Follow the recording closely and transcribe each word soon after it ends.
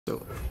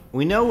So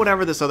we know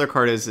whatever this other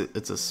card is,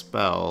 it's a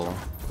spell.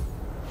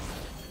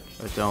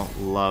 I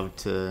don't love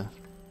to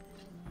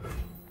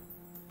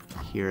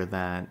hear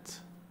that.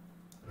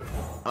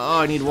 Oh,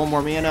 I need one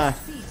more mana.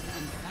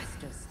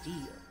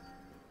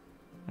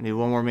 I need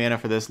one more mana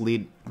for this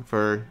lead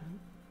for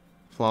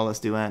Flawless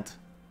Duet.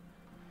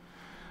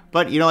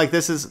 But you know, like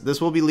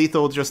this will be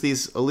lethal with just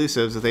these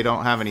elusives if they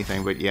don't have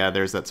anything. But yeah,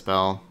 there's that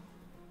spell.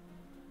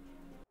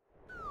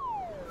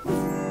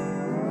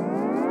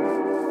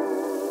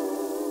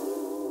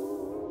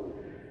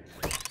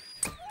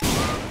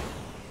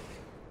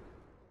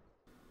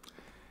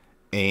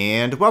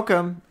 And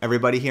welcome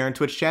everybody here in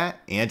Twitch chat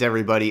and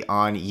everybody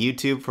on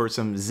YouTube for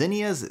some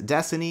Zinneia's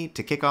Destiny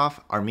to kick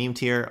off our Meme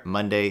Tier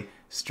Monday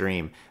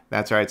stream.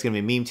 That's right, it's going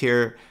to be Meme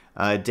Tier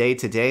day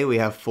today. We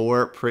have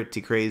 4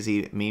 pretty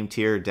crazy Meme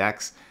Tier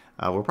decks.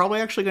 We're probably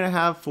actually going to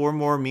have 4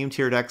 more Meme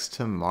Tier decks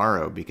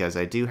tomorrow because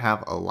I do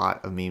have a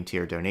lot of Meme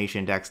Tier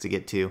donation decks to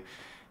get to.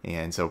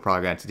 And so we're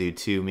probably going to have to do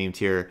 2 Meme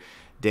Tier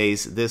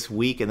days this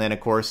week. And then, of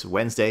course,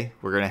 Wednesday,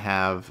 we're going to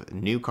have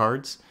new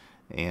cards.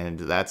 And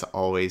that's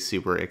always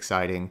super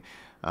exciting.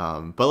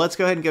 But let's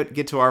go ahead and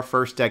get to our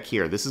first deck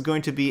here. This is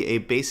going to be a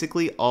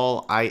basically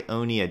all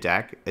Ionia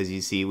deck. As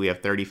you see, we have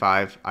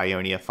 35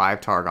 Ionia,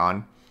 5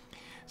 Targon.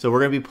 So we're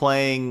going to be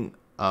playing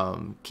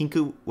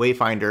Kinku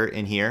Wayfinder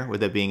in here,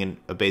 with it being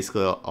a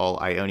basically all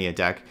Ionia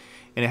deck.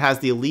 And it has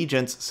the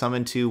Allegiance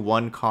summon 2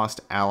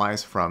 1-cost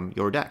allies from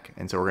your deck.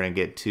 And so we're going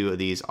to get 2 of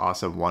these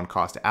awesome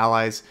 1-cost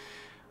allies.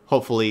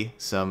 Hopefully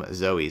some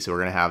Zoe. So we're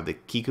going to have the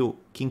Kinku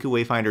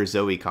Wayfinder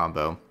Zoe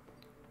combo.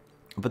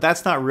 But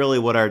that's not really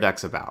what our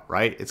deck's about,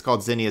 right? It's called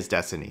Zinneia's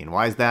Destiny. And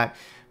why is that?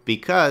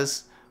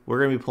 Because we're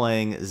going to be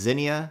playing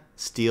Zinneia,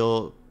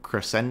 Steel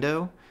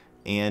Crescendo,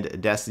 and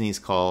Destiny's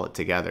Call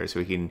together. So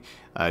we can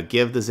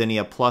give the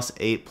Zinneia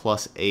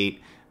 +8/+8,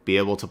 be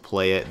able to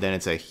play it. Then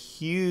it's a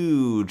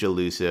huge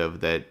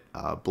elusive that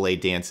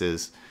Blade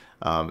dances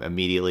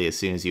immediately as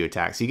soon as you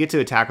attack. So you get to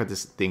attack with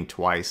this thing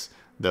twice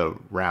the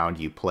round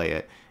you play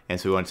it. And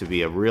so we want it to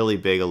be a really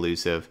big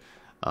elusive,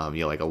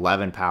 you know, like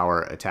 11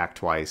 power, attack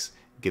twice,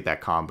 get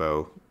that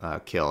combo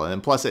kill. And then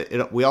plus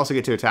we also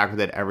get to attack with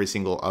it every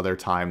single other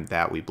time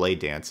that we Blade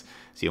Dance.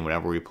 So, you know,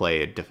 whenever we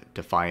play a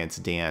Defiance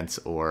Dance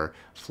or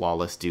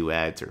Flawless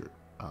Duet or,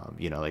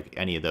 you know, like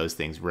any of those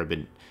things,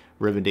 Ribbon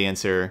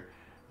Dancer,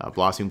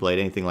 Blossoming Blade,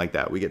 anything like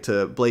that, we get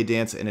to Blade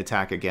Dance and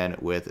attack again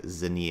with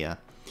Zinneia.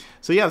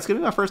 So yeah, it's going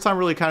to be my first time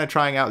really kind of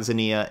trying out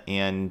Zinneia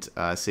and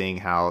seeing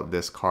how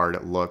this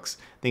card looks.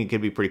 I think it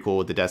could be pretty cool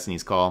with the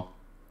Destiny's Call.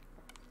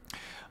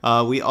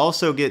 We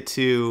also get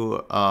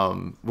to,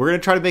 we're going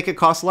to try to make it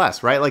cost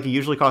less, right? Like it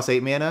usually costs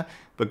 8 mana,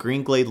 but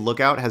Green Glade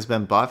Lookout has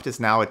been buffed. It's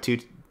now a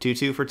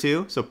 2/2 for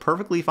 2, so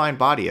perfectly fine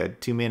body, a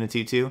 2 mana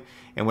 2/2,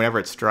 and whenever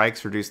it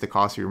strikes, reduce the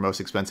cost of your most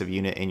expensive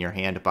unit in your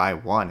hand by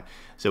 1.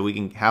 So we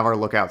can have our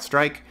Lookout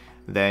strike,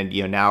 then,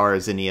 you know, now our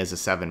Zinneia is a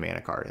 7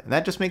 mana card. And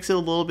that just makes it a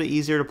little bit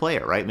easier to play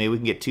it, right? Maybe we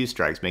can get 2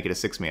 strikes, make it a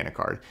 6 mana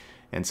card,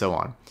 and so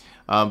on.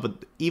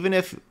 But even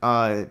if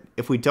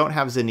we don't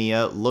have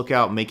Zinneia, look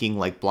out making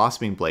like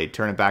Blossoming Blade,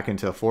 turn it back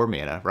into a 4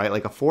 mana, right?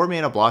 Like a 4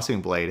 mana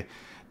Blossoming Blade,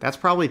 that's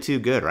probably too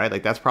good, right?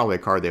 Like that's probably a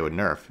card they would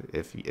nerf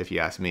if you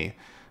ask me.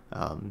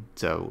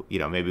 So, you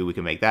know, maybe we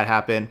can make that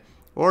happen.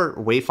 Or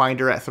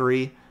Wayfinder at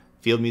 3,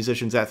 Field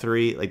Musicians at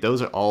 3, like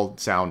those are all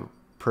sound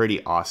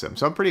pretty awesome.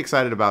 So I'm pretty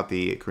excited about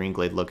the Green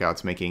Glade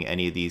Lookouts making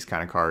any of these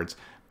kind of cards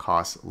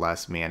cost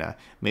less mana.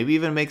 Maybe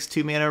even makes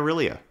 2 mana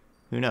Irelia.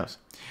 Who knows?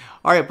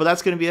 All right, but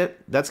that's going to be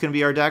it. That's going to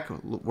be our deck.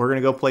 We're going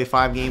to go play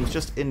 5 games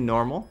just in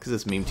normal because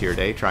it's Meme Tier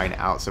Day, trying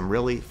out some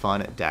really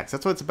fun decks.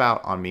 That's what it's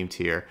about on Meme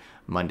Tier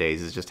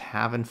Mondays, is just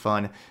having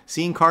fun,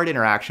 seeing card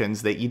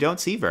interactions that you don't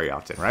see very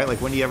often, right? Like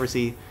when do you ever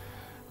see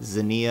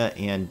Zinneia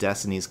and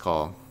Destiny's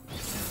Call?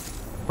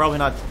 Probably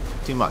not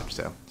too much,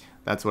 so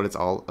that's what it's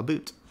all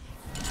about.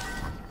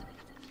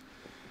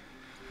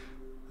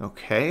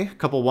 Okay, a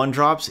couple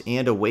 1-drops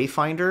and a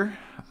Wayfinder.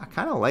 I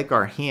kind of like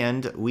our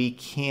hand. We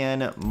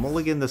can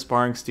mulligan the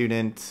Sparring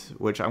Student,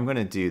 which I'm going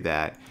to do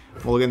that.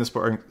 Mulligan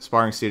the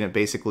Sparring Student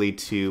basically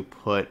to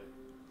put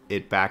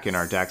it back in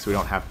our deck so we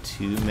don't have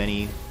too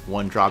many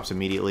 1-drops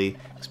immediately,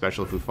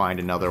 especially if we find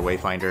another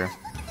Wayfinder.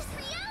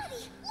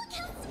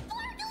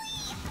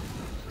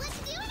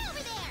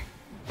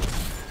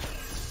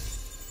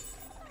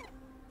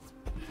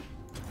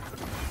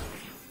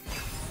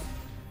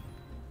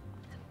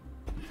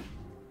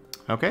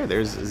 Okay,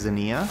 there's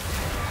Zinneia.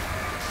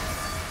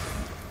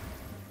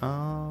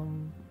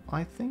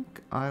 I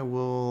think I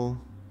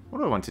will... What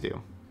do I want to do?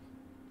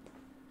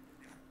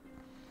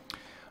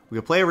 We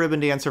could play a Ribbon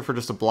Dancer for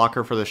just a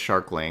blocker for the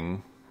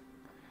Sharkling.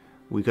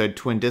 We could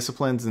Twin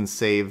Disciplines and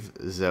save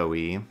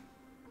Zoe. I'm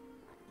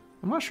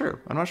not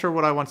sure. I'm not sure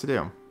what I want to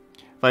do.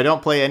 If I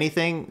don't play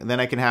anything, then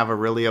I can have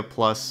Irelia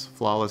plus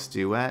Flawless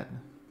Duet.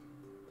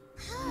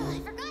 I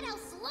forgot how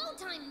slow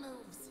time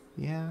moves.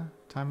 Yeah,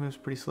 time moves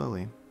pretty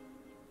slowly.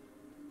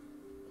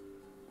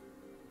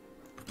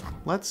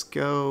 Let's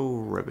go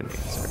Ribbon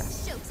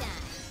Dancer. Showtime.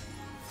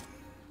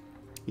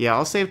 Yeah,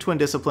 I'll save Twin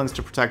Disciplines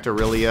to protect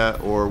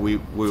Irelia, or we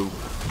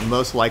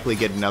most likely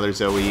get another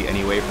Zoe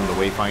anyway from the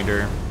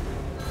Wayfinder.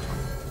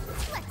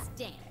 Let's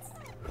dance.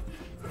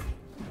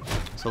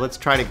 So let's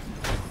try to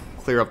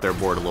clear up their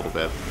board a little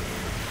bit.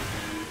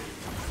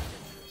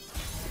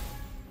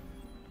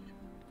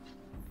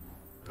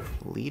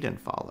 Lead and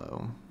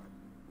follow.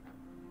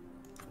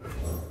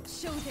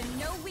 Show them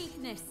no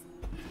weakness.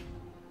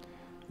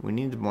 We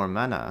need more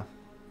mana.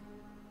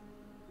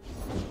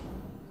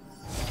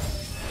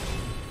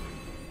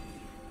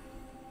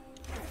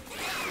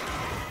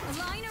 A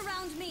line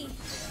around me.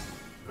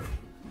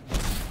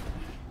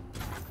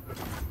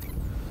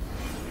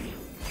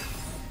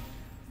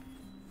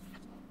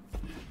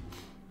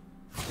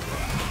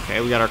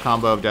 Okay, we got our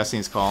combo of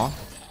Destiny's Call.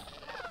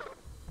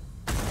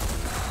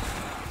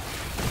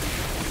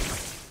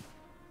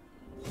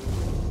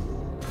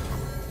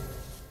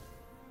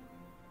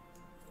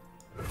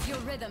 Your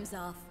rhythm's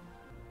off.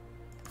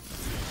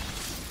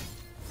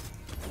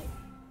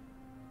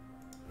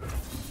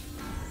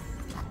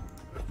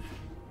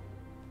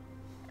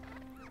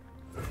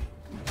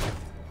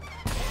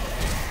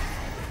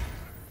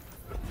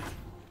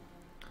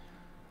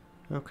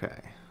 Okay.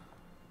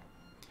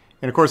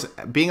 And of course,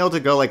 being able to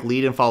go like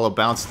lead and follow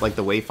bounce like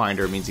the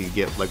Wayfinder means you can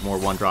get like more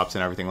 1-drops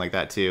and everything like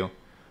that too,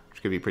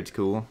 which could be pretty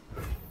cool.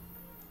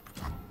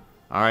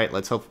 All right,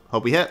 let's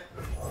hope we hit.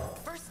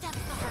 First step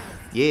forward.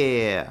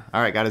 Yeah.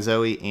 All right, got a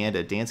Zoe and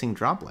a dancing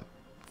droplet.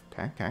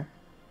 Okay, okay.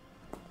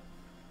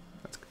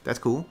 That's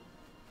cool.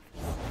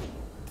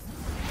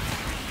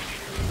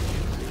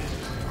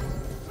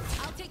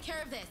 I'll take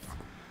care of this.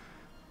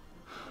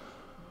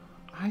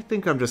 I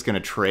think I'm just gonna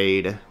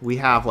trade. We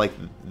have like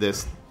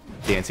this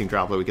dancing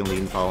droplet we can lead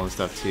and follow and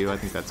stuff too. I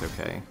think that's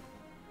okay.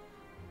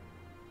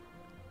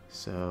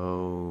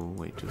 So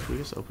wait, should we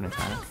just open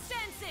attack?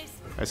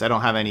 Alright, so I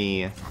don't have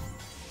any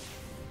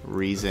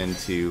reason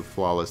to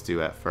flawless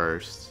duet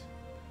first.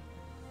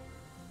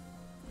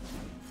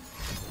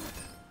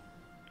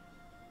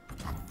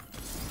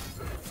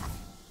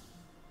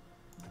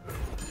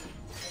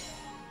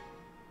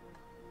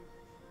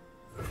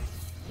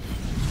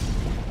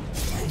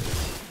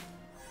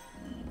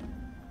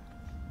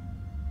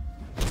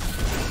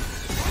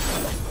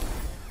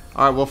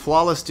 Alright, well,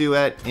 Flawless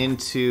Duet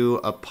into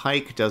a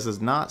Pike does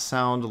not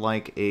sound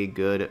like a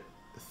good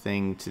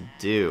thing to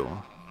do.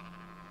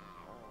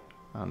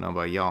 I don't know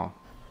about y'all.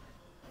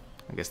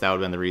 I guess that would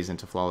have been the reason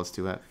to Flawless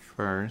Duet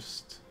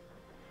first.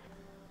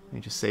 Let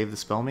me just save the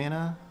spell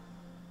mana.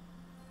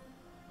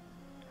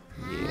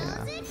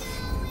 Yeah.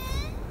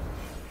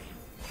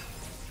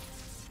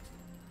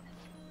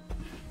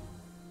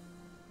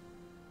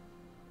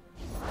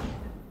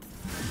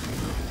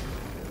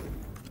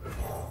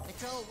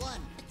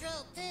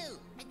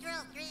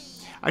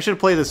 I should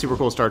play the super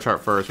cool star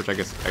chart first, which I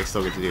guess I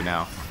still get to do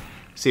now.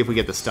 See if we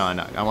get the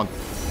stun. I want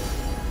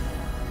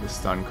the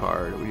stun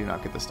card. We do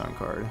not get the stun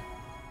card.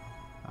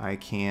 I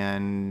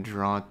can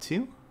draw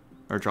 2?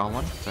 Or draw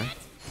 1, sorry.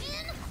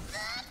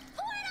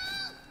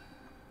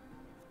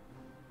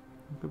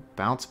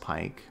 Bounce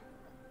Pike.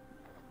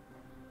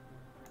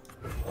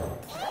 Hey,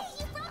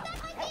 you brought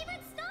back my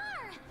favorite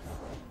star!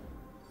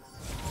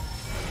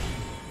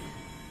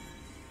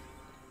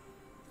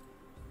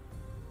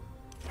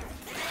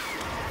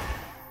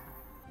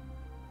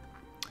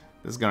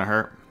 This is gonna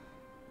hurt.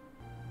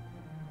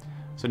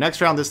 So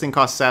next round, this thing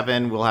costs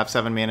 7. We'll have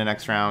 7 mana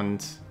next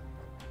round.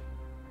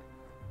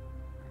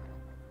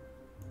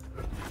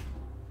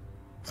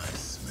 I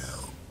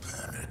smell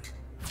panic.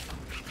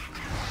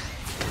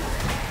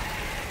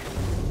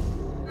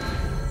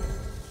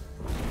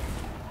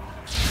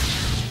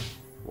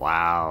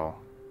 Wow.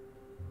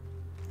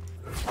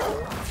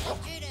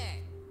 Intruder,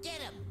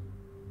 get him!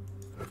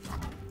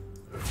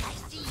 I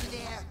see you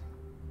there.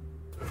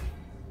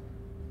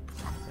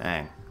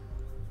 Dang.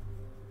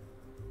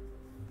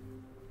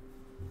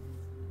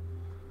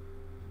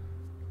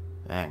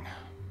 Dang.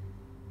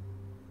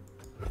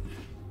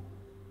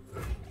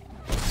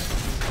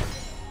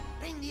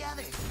 Bring the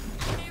others.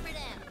 Hammer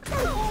them.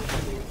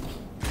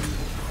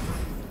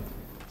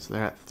 So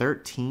they're at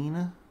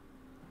 13.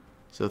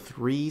 So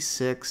 3,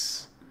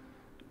 6,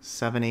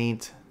 7,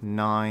 8,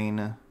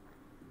 9,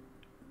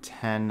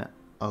 10,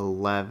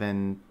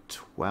 11,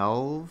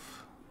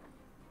 12.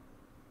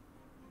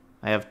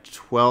 I have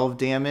 12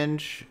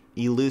 damage.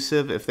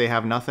 Elusive if they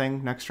have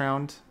nothing next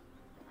round.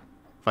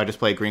 If I just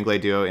play Green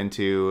Glade Duo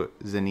into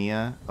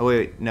Zinneia. Oh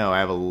wait, no, I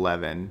have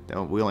 11.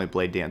 Oh, we only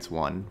Blade Dance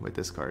 1 with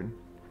this card.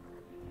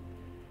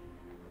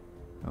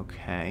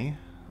 Okay.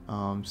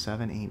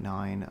 7, 8,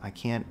 9. I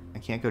can't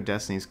go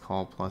Destiny's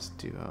Call plus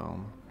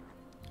Duo.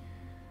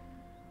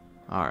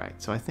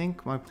 Alright, so I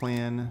think my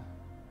plan...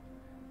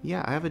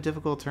 Yeah, I have a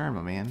difficult turn,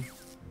 my man.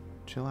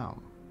 Chill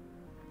out.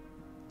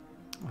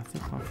 I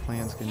think my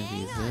plan's gonna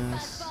be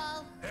this.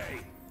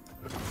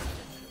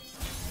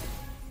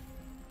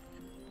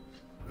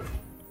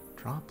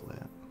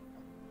 Droplet.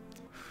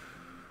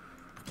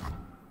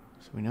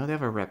 So we know they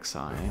have a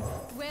Rek'Sai.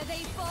 Where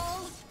they fall,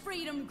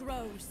 freedom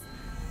grows.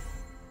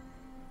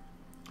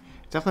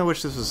 Definitely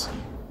wish this was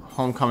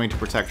Homecoming to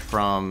protect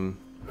from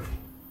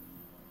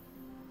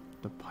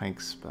the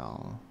Pike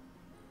spell.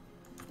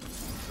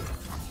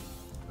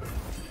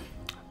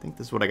 I think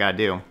this is what I gotta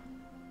do.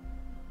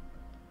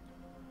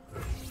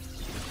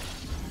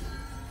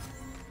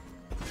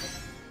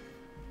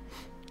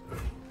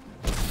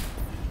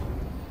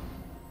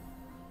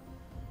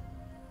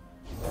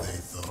 They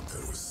thought they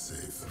were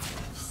safe.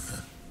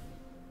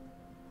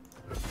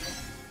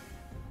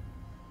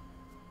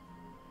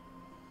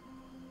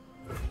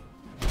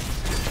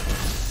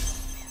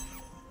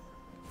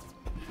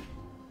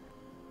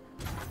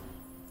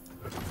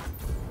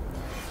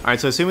 Alright,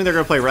 so assuming they're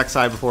going to play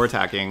Rek'Sai before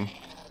attacking,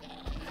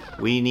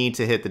 we need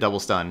to hit the double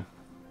stun.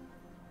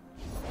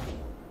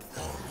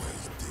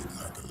 Always did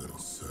like a little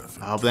servant.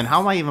 Oh, but then how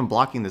am I even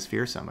blocking this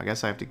Fearsome? I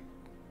guess I have to...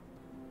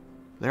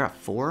 They're at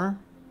 4?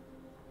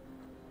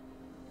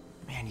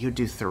 Man, you'd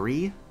do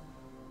 3?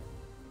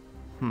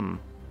 Hmm.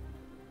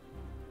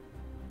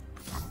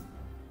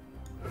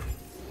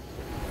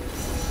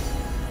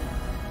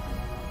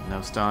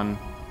 No stun.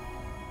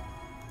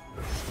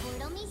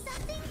 Riddle me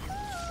something cool.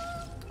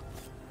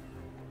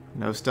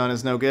 No stun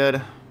is no good.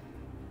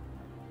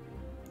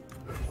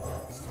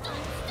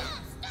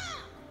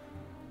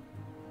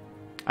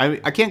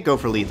 I can't go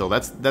for lethal.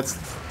 That's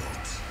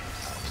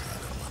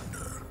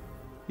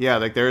yeah,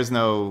 like there is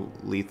no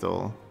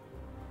lethal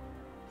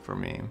for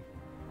me.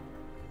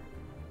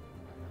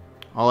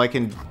 All I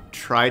can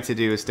try to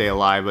do is stay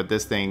alive, but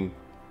this thing,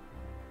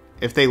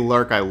 if they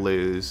lurk, I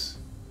lose.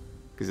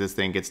 Because this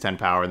thing gets 10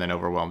 power and then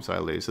overwhelmed, so I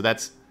lose. So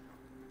that's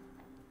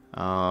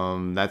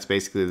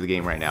basically the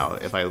game right now.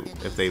 If they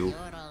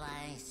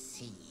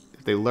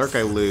lurk,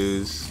 I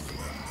lose.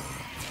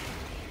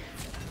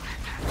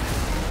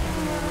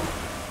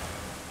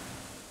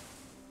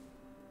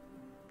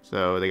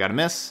 So they got a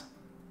miss.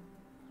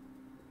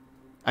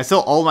 I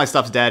still, all my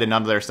stuff's dead and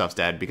none of their stuff's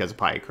dead because of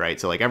Pike, right?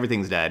 So like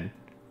everything's dead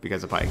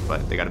because of Pike,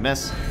 but they got a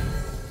miss.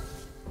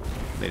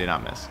 They did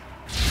not miss.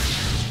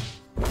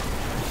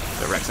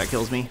 The Rek'Sai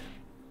kills me.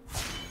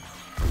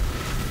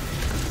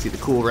 See the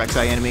cool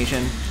Rek'Sai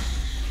animation.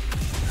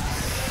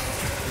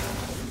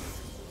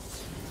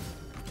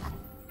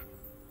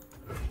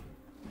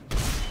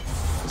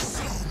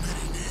 So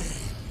many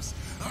names.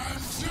 I'm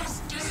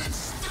just getting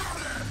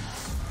started.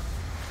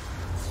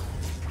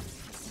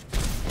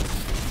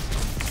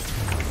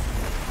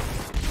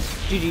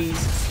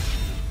 GG's.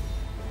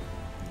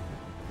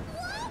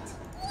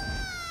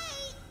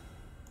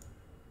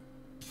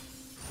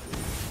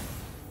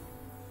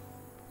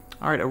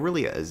 Alright,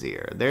 Irelia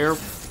Azir. They're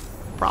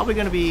probably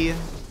going to be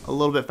a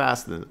little bit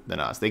faster than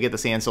us. They get the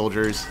Sand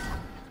Soldiers.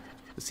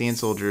 The Sand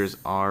Soldiers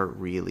are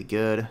really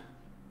good.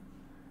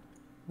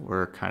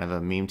 We're kind of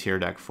a meme tier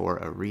deck for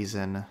a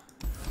reason.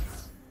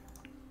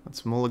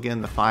 Let's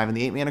mulligan the 5 and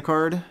the 8 mana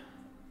card.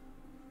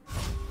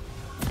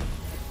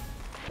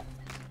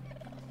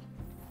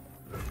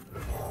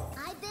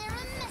 I bear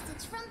a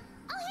message from.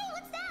 Oh, hey,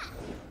 what's that?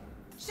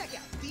 Check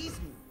out these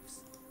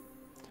moves.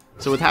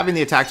 So with having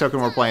the attack token,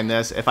 we're playing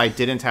this. If I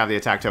didn't have the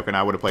attack token,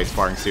 I would have played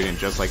Sparring Student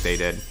just like they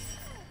did.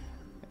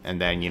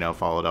 And then, you know,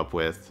 followed up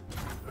with,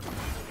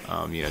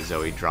 you know,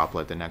 Zoe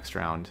Droplet the next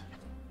round.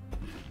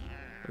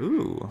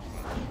 Ooh.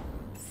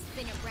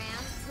 Spin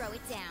around, throw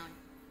it down.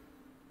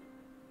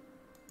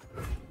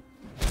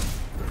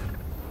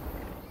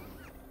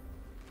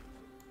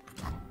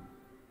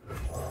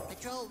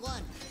 Patrol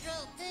 1,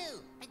 Patrol 2,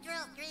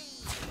 Patrol 3.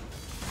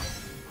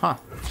 Huh.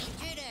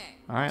 Intruder.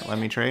 Alright, let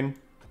me trade.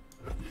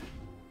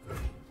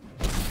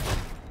 They're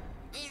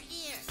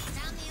here.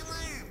 Sound the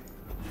alarm.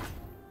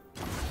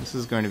 This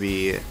is going to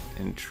be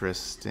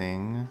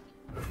interesting.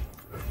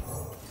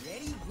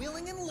 Ready,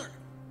 willing, and alert.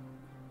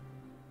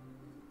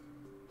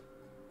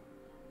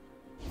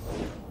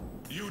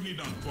 You need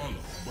not follow,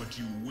 but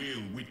you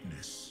will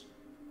witness.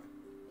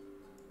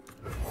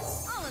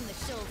 All on the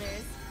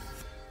shoulders.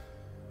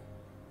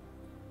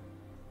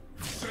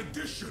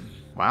 Sedition.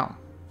 Wow.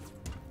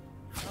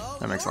 Oh,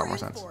 That makes a lot you're more in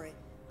sense. for it.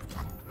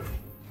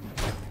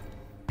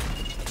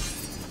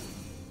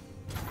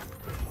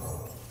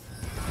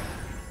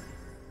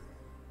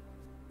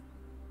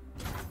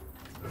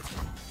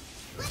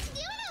 What you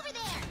doing over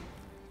there?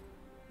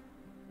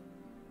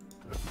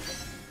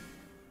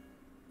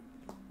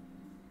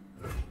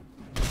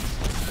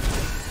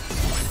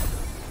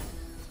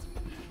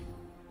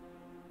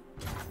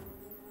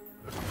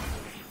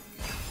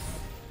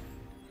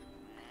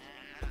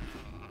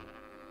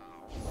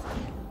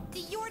 The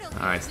Yordle.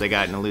 Alright, so they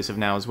got an elusive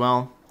now as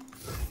well.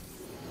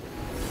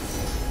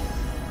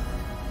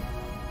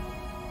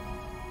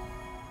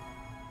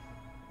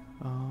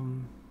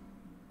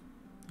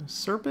 The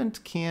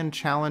Serpent can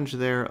challenge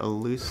their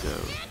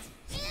elusive,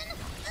 In the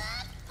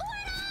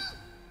portal.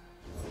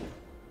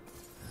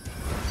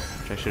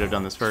 which I should have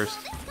done this first.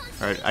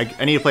 Alright,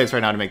 I need to play this right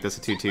now to make this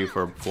a 2-2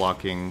 for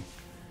blocking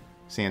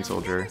Sand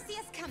Soldier. Never see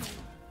us coming.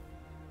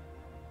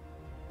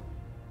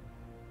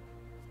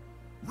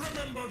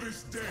 Remember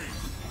this day.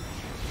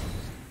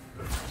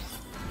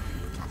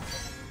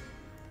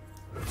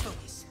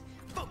 Focus.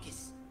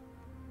 Focus.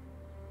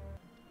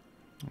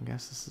 I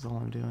guess this is all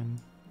I'm doing.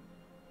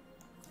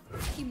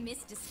 you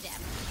missed a step.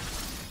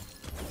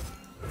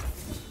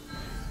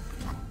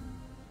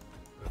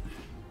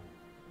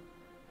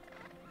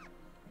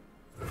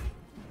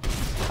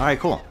 Alright,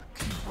 cool.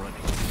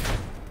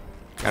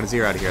 Got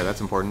Azir out of here,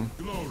 that's important.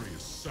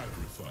 Glorious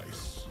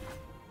sacrifice.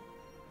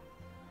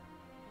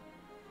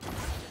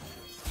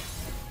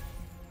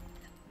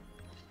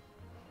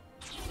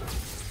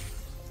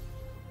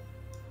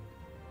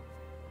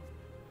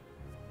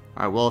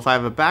 Alright, well, if I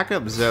have a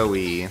backup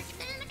Zoe...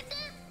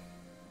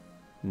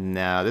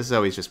 No, this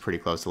Zoe's just pretty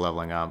close to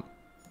leveling up.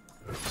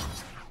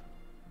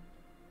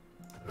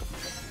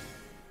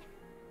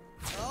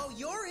 Oh,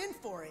 you're in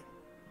for it.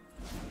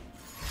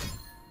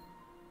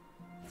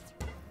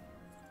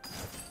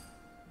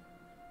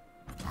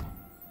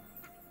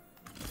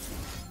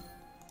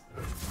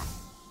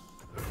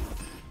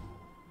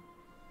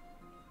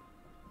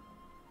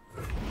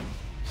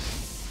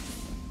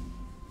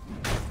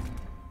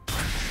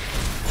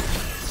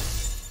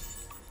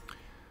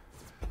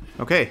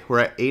 Okay, we're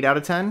at 8 out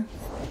of 10.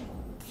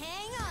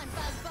 Hang on,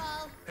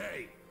 Buzzball.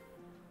 Hey,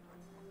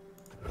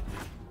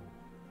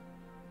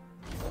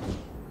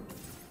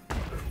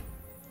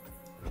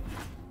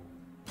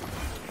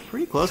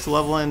 Pretty close to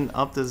leveling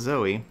up to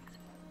Zoe.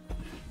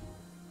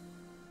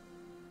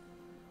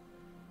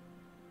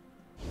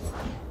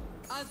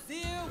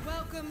 Azir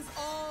welcomes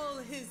all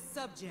his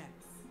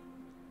subjects.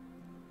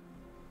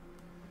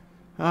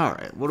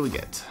 Alright, what do we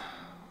get?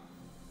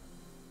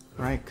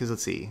 Right, because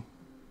let's see.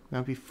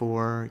 That'd be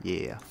 4,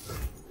 yeah.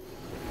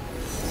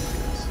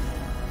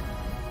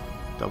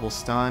 Double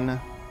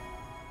stun.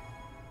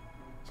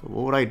 So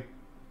what would I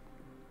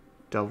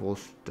double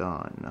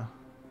stun?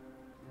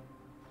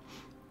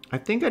 I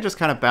think I just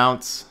kind of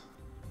bounce.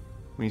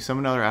 When you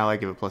summon another ally,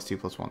 give it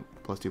 +2/+1,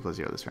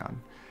 +2/+0 this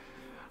round.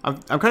 I'm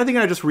kind of thinking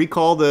I just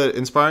recall the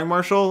Inspiring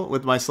Marshal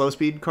with my slow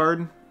speed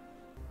card.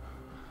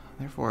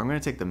 Therefore, I'm going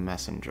to take the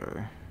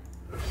Messenger.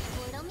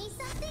 Riddle me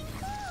something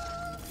cool.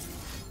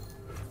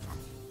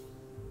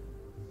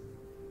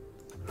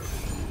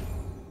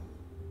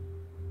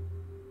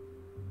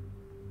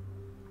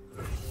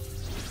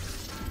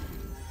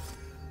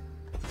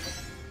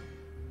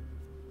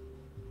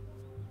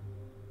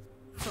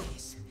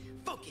 Focus.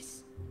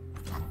 Focus.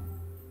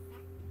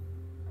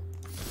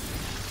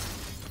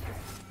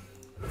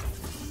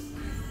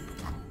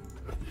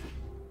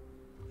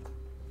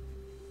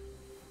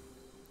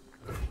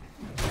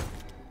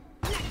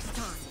 Next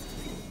time.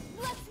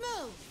 Let's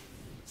move.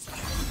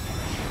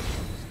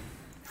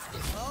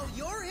 Oh,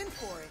 you're in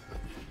for it.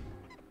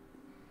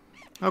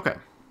 Okay.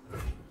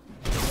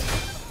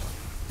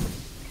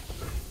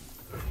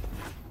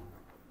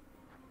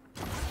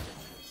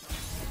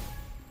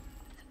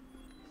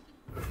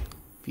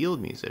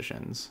 Field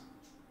musicians.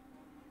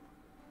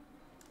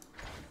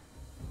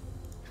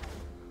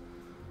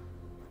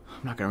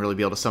 I'm not going to really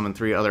be able to summon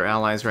 3 other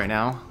allies right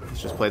now.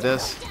 Let's just play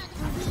this.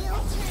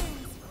 Wheel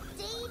turns.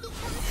 Day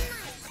becomes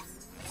night.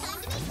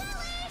 Time to be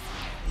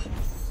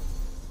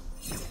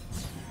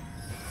colors.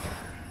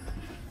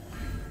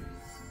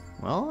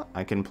 Well,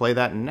 I can play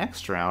that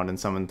next round and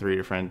summon 3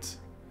 different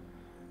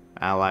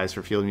allies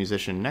for field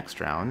musician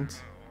next round.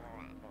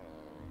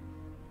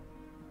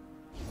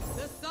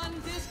 The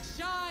sun disk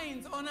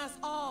shines on us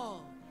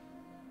all.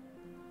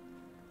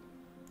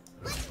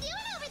 Let's do it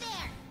over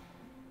there.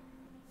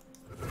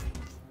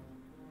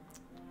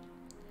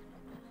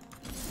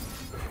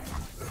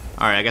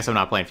 Alright, I guess I'm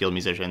not playing field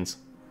musicians.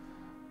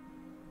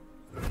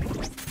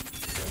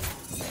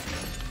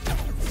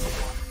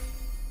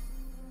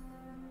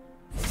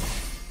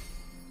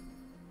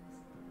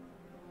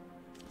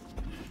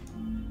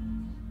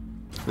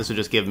 This would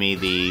just give me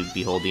the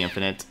Behold the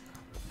Infinite.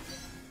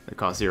 That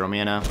costs 0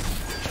 mana.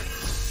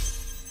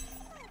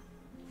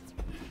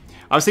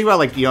 I was thinking about,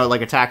 like, you know,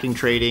 like attacking,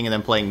 trading, and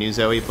then playing new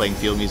Zoe, playing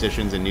field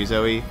musicians and new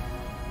Zoe.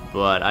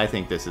 But I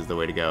think this is the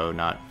way to go,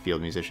 not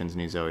field musicians,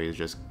 new Zoe, is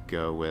just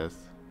go with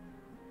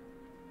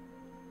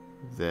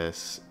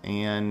this.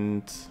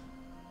 And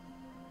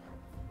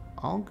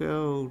I'll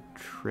go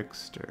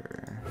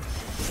Trickster.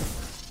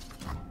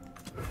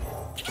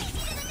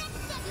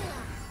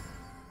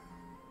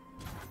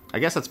 I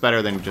guess that's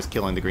better than just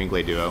killing the Green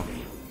Glade duo.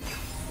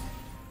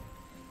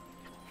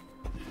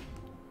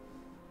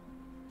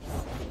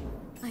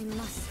 I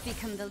must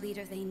become the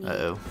leader they need.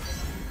 Uh-oh.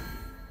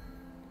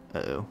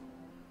 Uh-oh.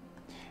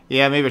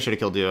 Yeah, maybe I should have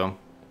killed duo.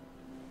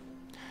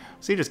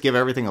 See, just give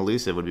everything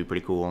elusive would be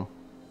pretty cool.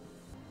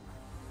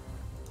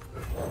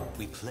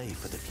 We play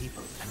for the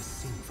people and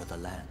sing for the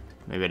land.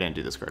 Maybe I didn't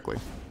do this correctly.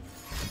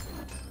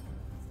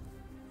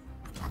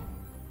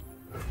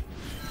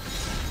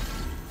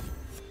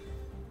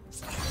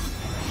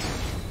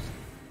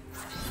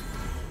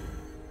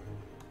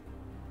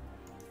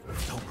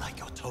 Don't like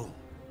your tone.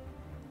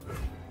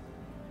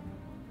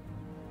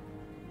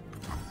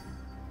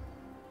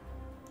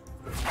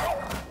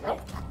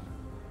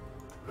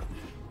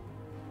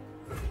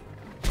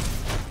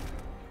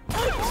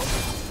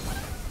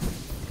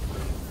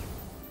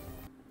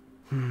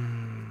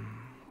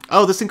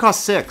 Oh, this thing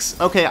costs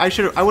 6. Okay, I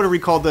would have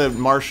recalled the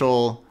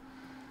Marshal.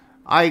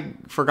 I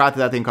forgot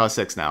that thing costs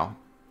 6 now.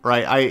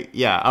 Right,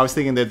 yeah, I was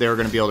thinking that they were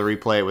going to be able to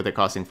replay it with it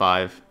costing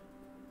 5.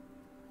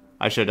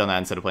 I should have done that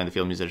instead of playing the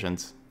field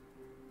musicians.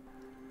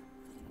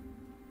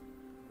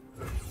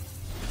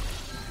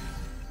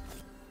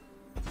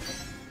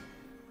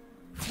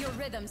 Your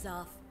rhythm's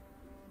off.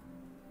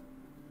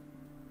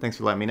 Thanks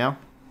for letting me know.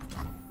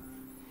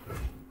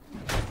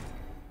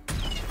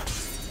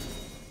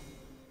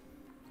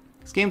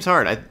 This game's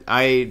hard.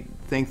 I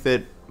think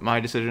that my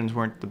decisions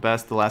weren't the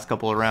best the last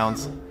couple of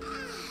rounds.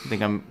 I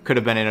think I could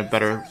have been in a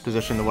better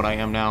position than what I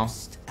am now.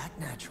 Act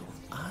natural.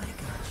 I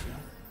got you.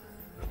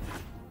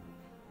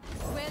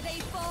 Where they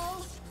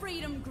fall,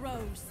 freedom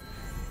grows.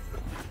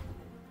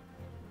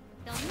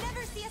 They'll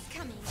never see us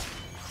coming.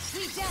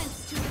 We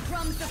dance to the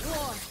drums of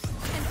war,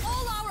 and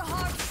all our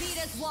hearts beat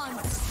as one.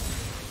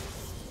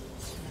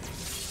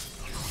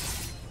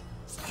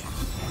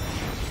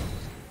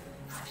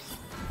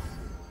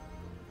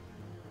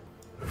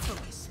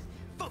 Focus.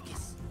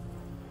 Focus.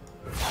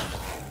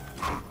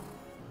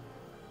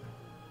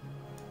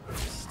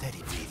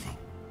 Steady breathing.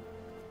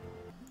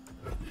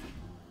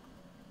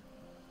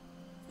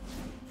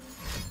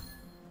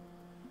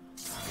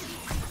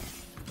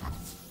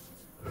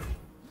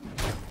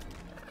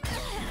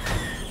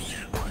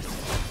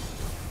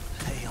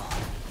 Lay on.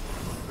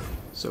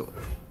 So,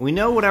 we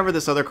know whatever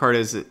this other card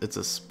is, it's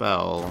a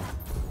spell.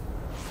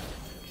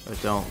 I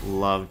don't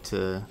love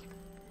to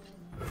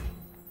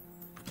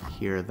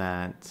hear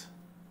that.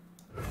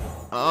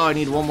 Oh, I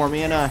need one more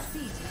mana.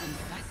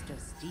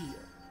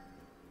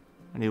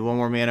 I need one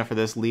more mana for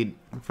this lead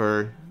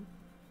for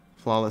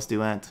Flawless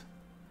Duet.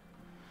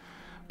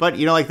 But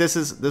you know, like this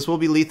will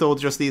be lethal with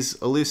just these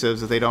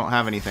elusives if they don't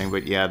have anything.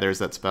 But yeah, there's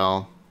that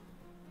spell.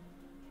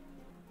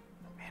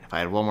 Man, if I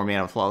had one more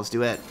mana with Flawless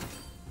Duet.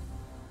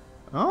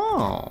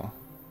 Oh.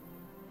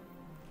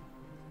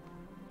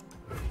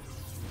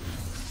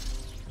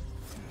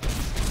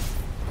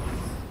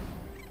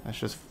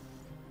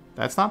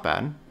 That's not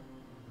bad.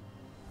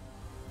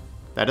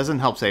 That doesn't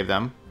help save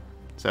them.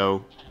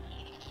 So,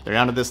 they're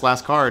down to this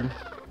last card.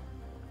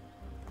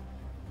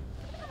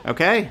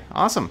 Okay,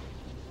 awesome.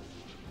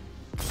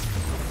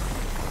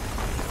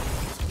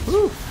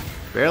 Woo!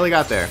 Barely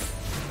got there.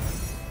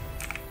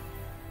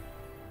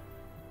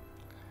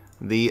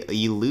 The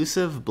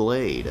Elusive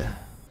Blade.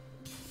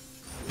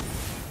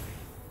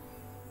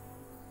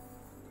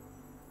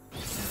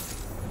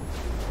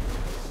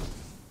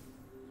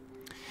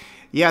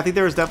 Yeah, I think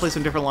there was definitely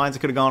some different lines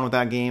that could have gone with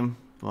that game,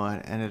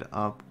 but ended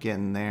up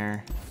getting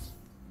there.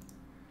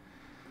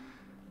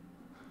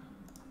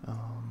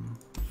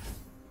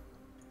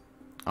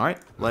 Alright,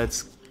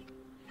 let's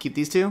keep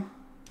these two.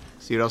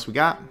 See what else we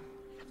got.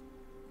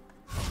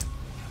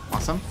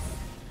 Awesome.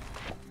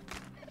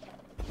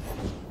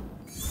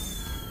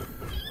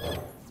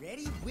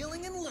 Ready,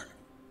 willing, and learn.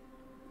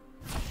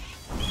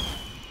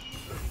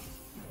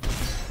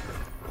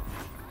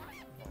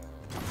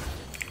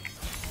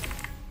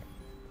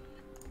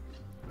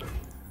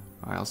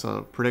 Alright,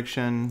 also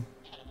prediction.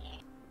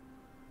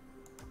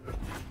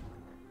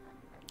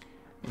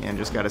 And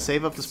just gotta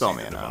save up the spell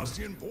mana.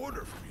 Sebastian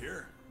border from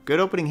here. Good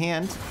opening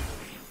hand.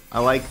 I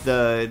like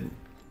the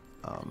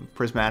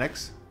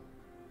prismatics.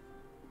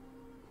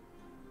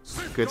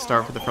 Good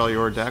start for the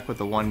Freljord deck with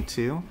the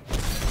 1-2.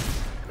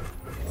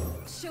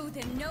 Show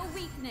them no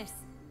weakness.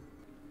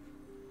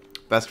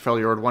 Best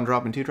Freljord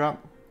 1-drop and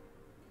 2-drop.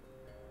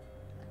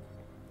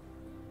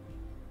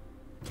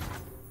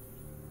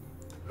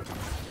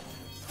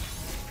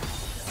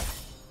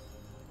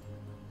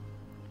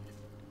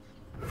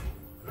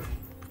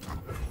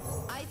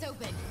 Eyes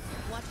open.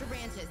 Watch your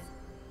branches.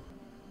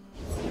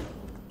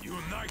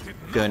 United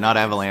Good, not nothing can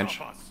Avalanche.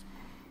 stop us.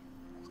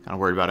 Kind of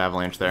worried about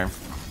Avalanche there.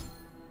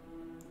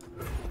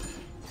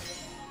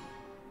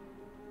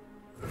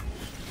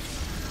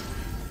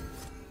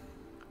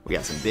 We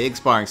got some big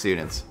sparring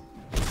students.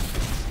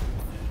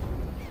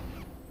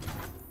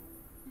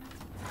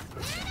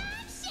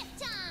 Ship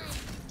time.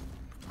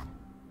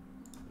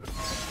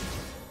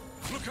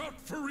 Look out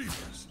for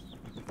Reavers.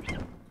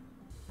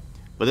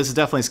 But this is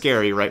definitely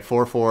scary, right?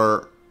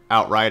 4/4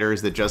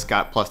 Outriders that just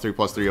got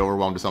 +3/+3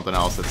 overwhelmed to something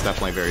else. That's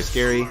definitely very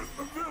scary.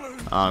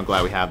 I'm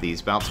glad we have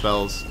these bounce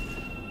spells.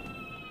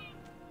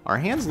 Our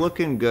hand's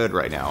looking good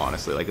right now,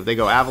 honestly. Like, if they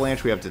go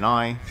Avalanche, we have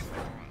Deny.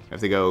 If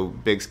they go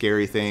big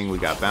scary thing, we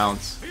got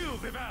Bounce. Feel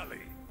the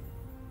valley.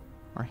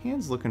 Our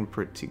hand's looking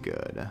pretty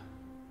good.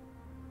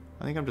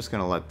 I think I'm just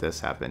going to let this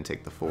happen,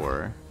 take the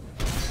 4,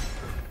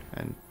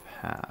 and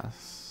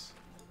pass.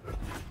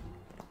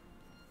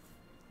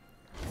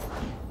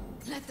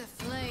 Let the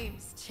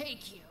flames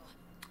take you.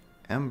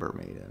 Ember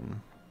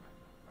Maiden.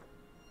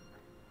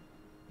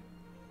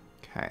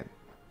 Okay.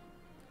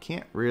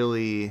 Can't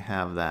really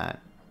have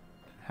that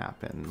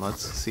happen.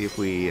 Let's see if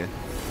we...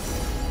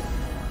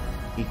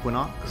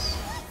 Equinox?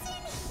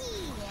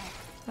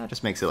 That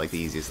just makes it like the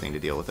easiest thing to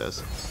deal with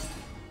this.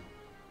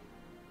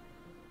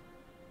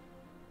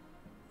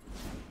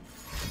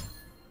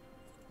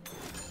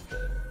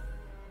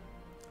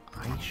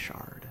 Ice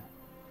Shard.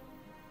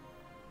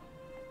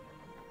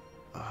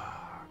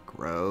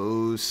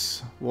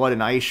 Gross. What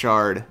an Ice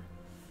Shard.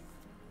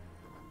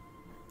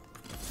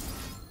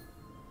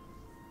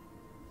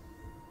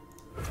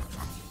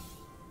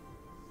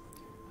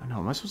 I don't know,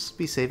 am I supposed to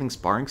be saving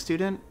Sparring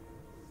Student?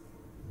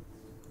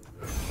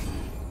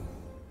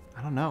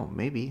 I don't know,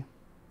 maybe.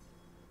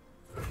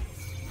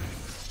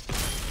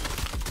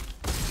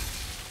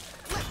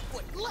 Left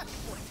foot, left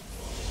foot.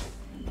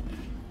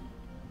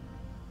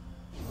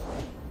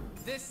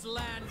 This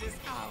land is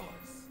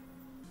ours.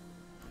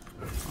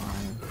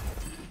 Fine.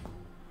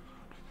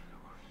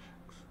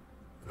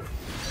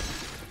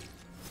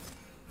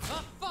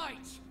 A fight.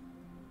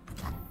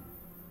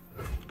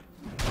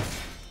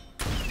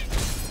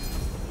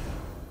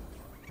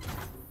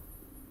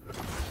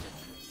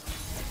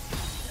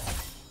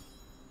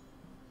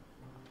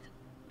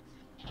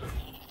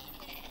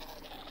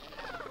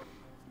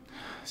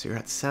 So you're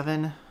at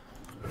 7. Yeah,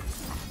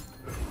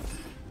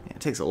 it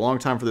takes a long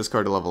time for this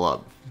card to level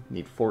up. You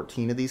need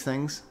 14 of these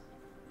things.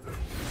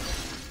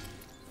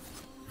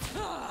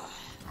 The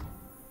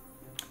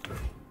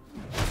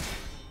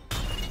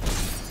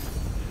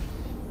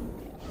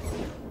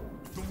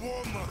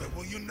War Mother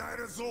will unite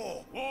us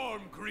all.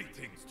 Warm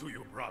greetings to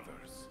you,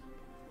 brothers.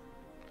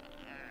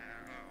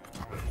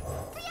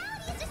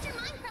 Reality is just your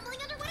mind crumbling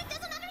under what it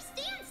doesn't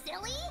understand,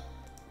 silly.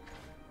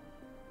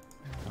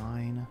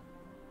 9.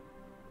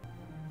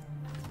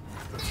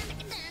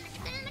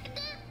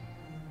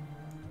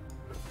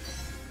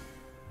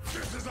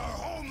 This is our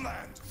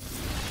homeland.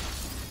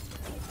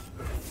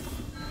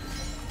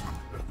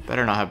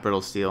 Better not have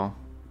Brittle Steel.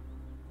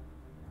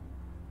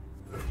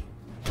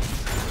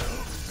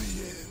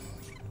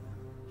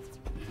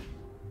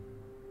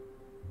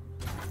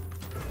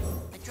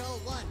 Patrol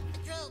 1,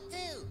 Patrol 2,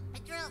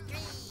 Patrol 3.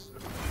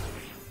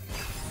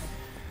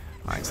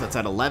 Alright, so that's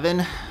at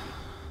 11.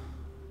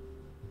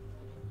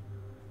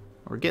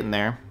 We're getting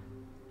there.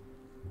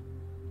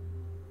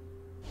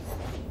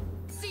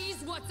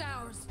 Seize what's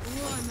ours.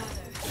 War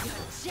Mother,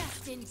 you're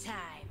just in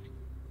time.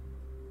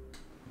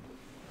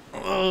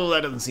 Oh,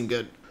 that doesn't seem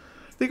good.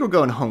 I think we're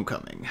going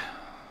Homecoming.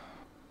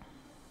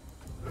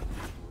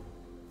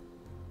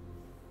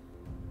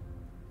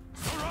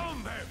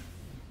 Surround them.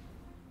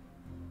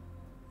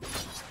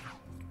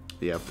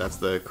 Yep, that's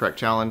the correct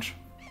challenge.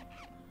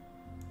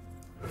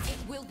 It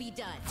will be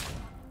done.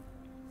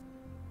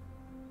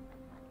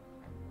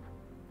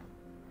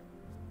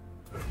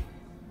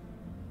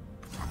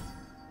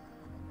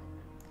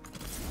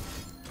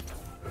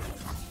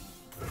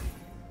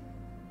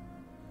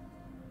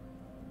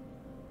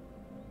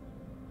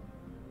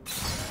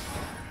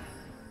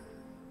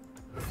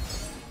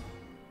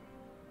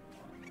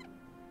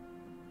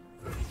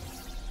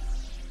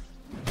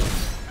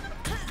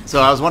 So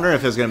I was wondering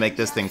if it was going to make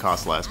this thing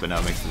cost less, but no,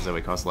 it makes the Zoe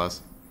cost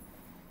less.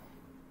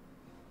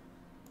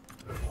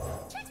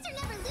 Trickster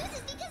never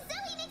loses because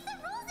Zoe makes the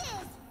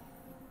rules.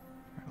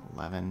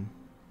 11.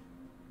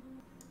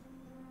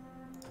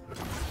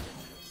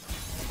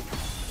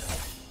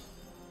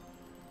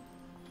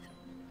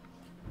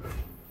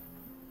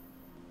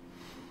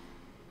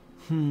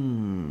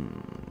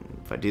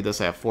 If I do this,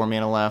 I have 4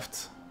 mana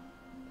left.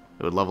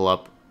 It would level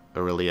up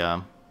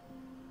Irelia.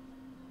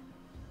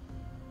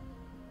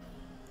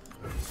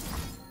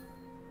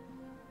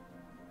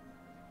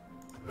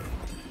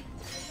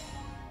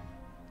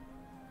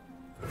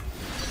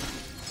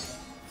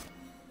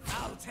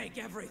 I'll take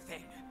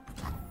everything.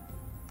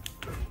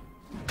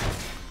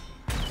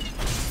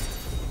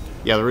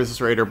 Yeah, the Ruthless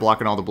Raider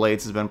blocking all the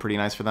blades has been pretty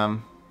nice for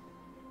them.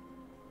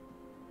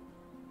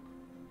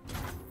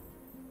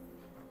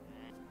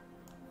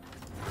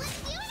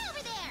 Let's do it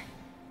over there.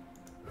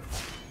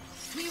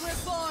 We were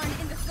born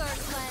in the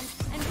Thirst Land,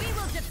 and we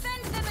will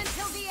defend them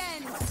until the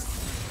end.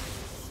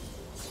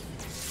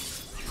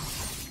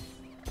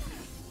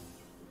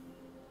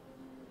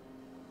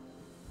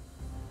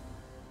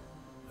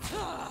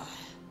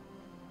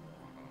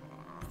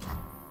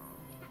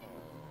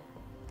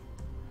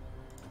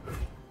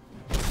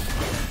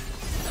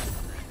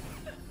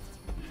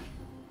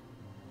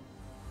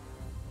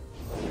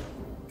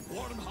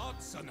 Warm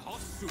hearts and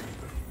hot soup.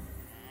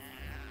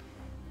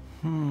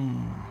 I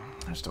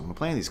just don't want to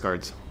play any of these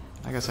cards.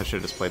 I guess I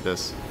should have just played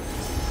this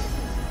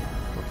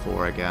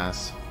before, I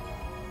guess.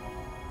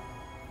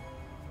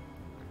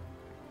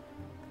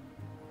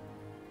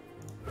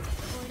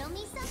 Riddle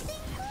me something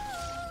cool.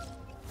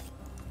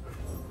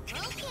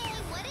 Okay,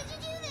 what did you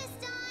do this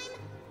time?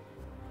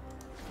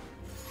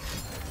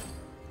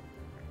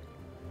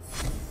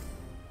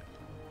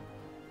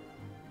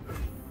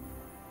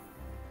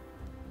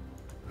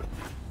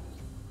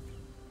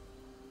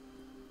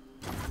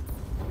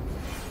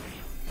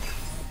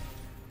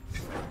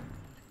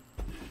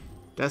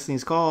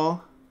 Destiny's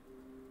Call.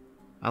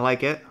 I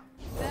like it.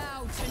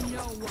 Bow to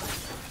no one.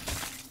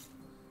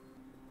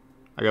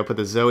 I gotta put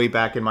the Zoe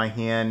back in my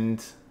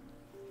hand.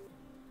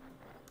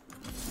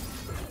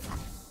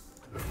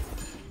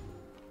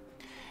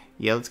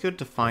 Yeah, let's go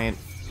Defiant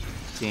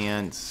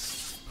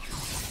Dance.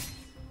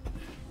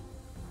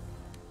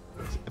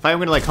 If I'm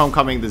gonna like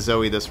Homecoming the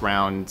Zoe this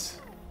round,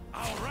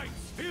 All right,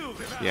 feel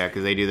the yeah,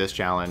 because they do this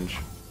challenge.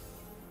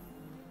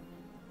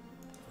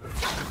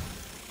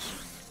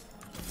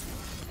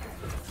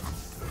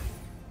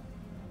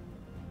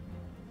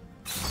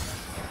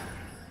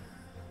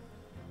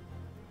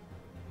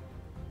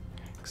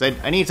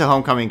 Because I need to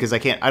homecoming because I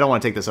don't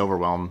want to take this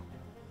overwhelm.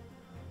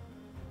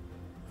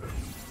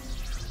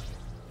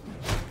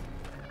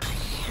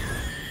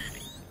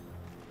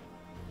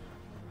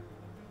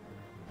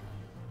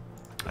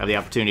 I have the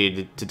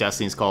opportunity to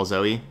Destiny's Call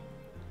Zoe.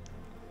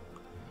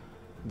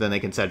 Then they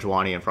can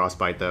Sejuani and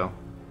Frostbite though.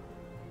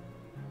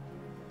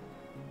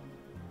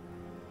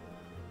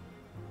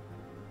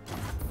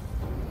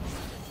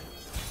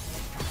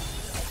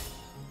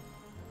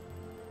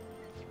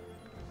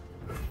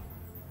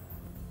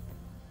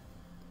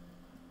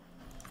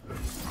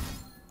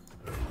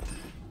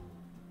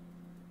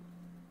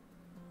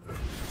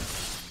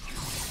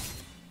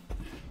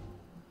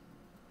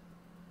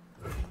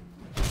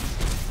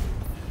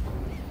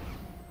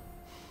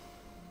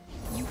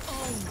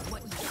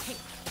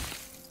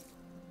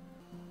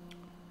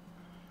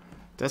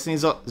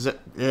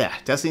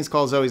 Destiny's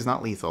Call Zoe's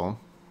not lethal.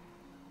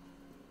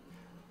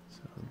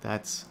 So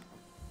that's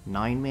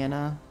 9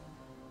 mana.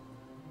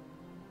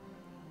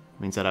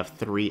 Means I'd have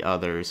 3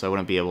 others, so I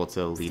wouldn't be able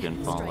to lead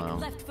and follow.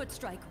 Strike, left foot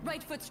strike,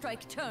 right foot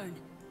strike, turn.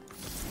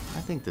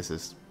 I think this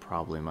is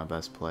probably my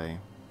best play.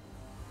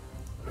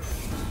 Reality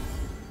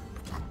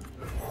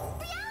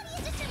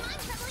is just your mind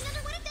troubling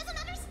under what it doesn't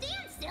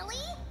understand, silly!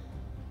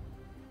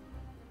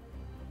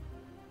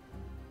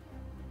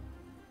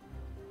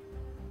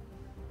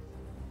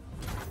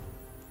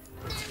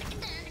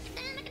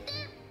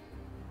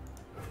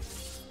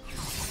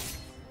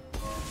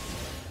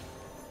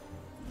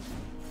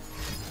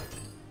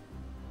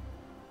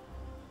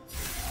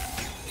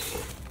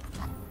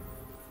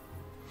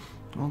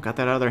 Well, got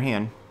that out of their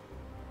hand.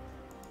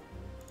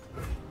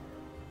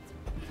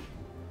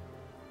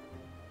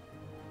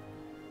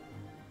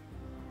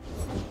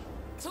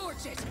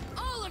 Torch it,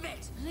 all of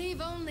it.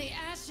 Leave only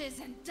ashes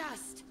and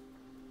dust.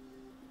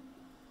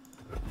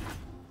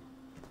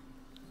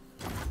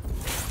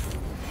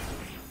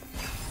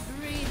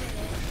 Breathe it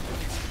in.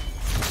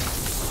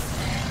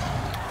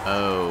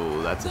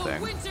 Oh, that's a The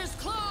thing. winter's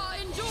claw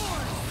endures.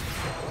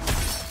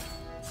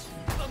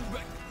 Come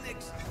back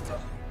next time.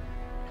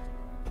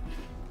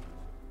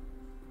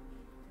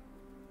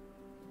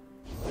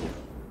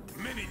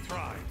 Many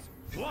tribes,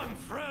 one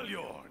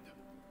Freljord.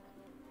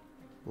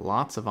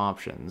 Lots of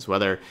options.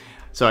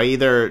 So I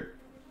either,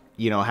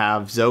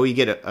 have Zoe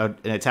get an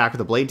attack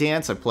with a Blade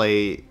Dance, I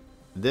play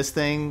this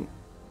thing,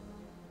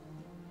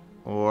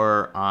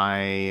 or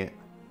I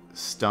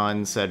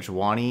stun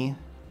Sejuani.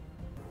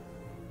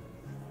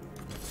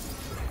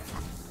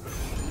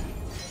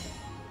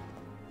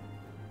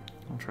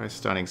 I'll try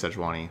stunning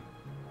Sejuani.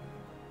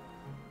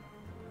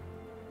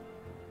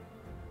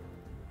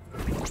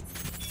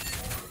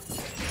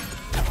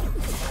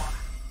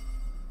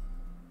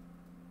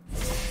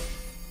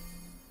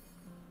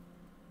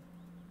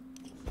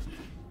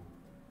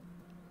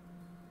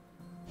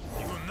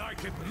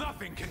 United,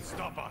 nothing can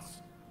stop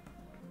us.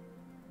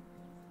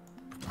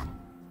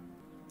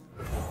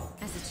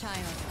 As a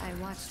child, I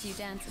watched you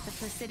dance at the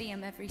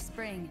Placidium every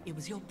spring. It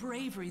was your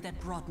bravery that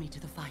brought me to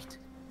the fight.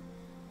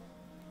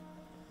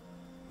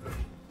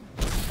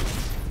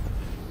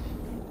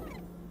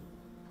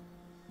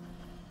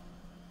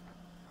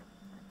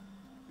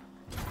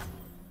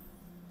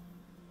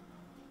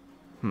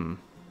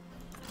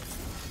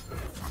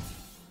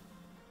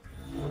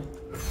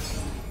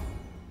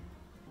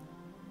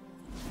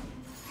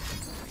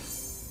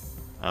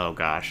 Oh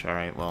gosh,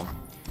 alright, well.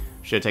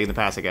 Should have taken the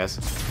pass, I guess.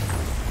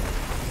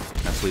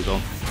 That's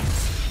legal.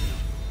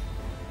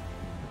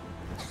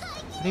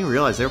 I didn't even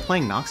realize they were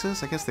playing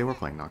Noxus? I guess they were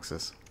playing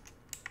Noxus.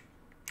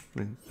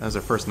 That was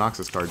their first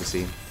Noxus card to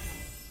see.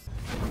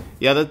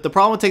 Yeah, the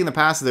problem with taking the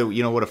pass is that,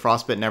 would have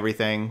frostbite and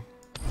everything.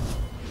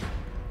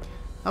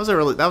 That was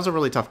a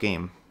really tough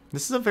game.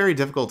 This is a very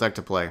difficult deck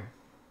to play.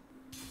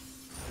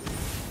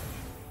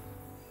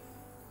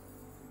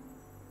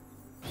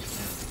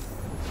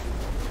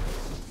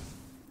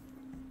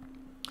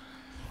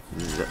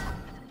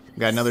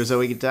 Got another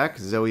Zoe deck,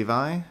 Zoe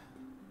Vi.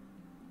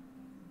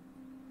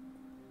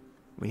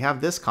 We have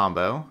this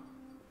combo.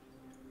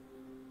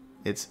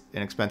 It's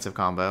an expensive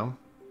combo.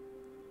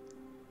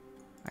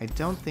 I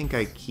don't think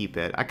I keep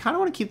it. I kind of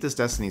want to keep this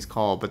Destiny's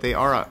Call, but they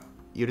are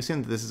you'd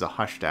assume that this is a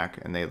Hush deck,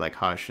 and they like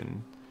Hush,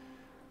 and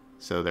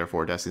so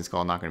therefore Destiny's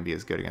Call not going to be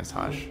as good against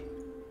Hush.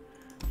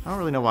 I don't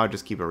really know why I'd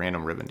just keep a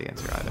random Ribbon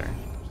Dancer either.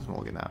 Just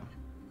look at that.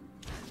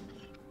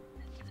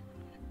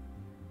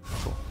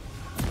 Cool.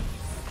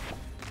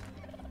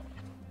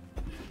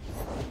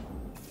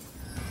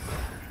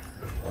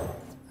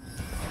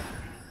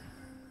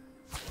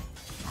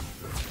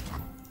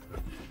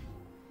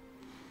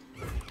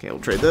 Okay, we'll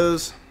trade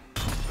those.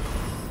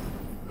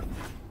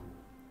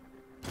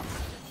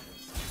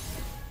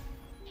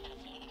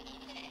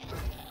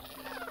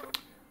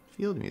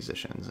 Field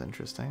Musicians,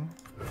 interesting.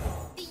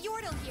 The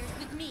Yordle here's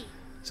with me.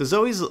 So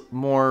Zoe's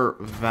more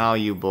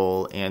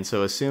valuable, and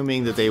so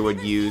assuming that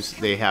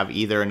they have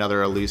either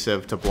another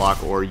elusive to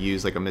block or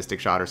use like a Mystic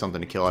Shot or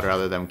something to kill it,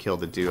 rather than kill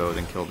the duo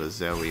than kill the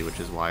Zoe,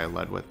 which is why I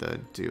led with the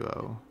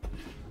duo.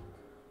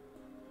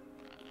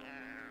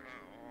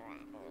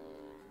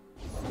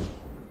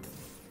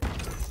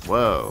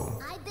 Whoa.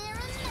 I've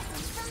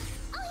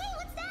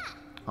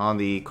On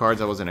the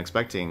cards I wasn't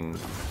expecting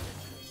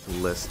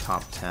list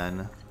top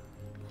 10.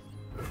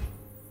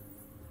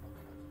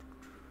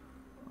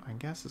 I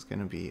guess it's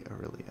gonna be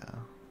Irelia.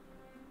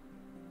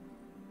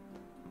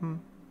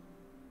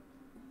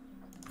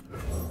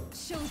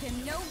 Show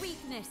them no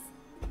weakness.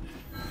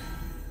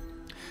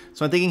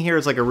 So I'm thinking here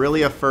it's like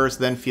Irelia first,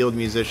 then Field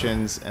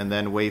Musicians, and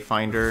then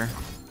Wayfinder.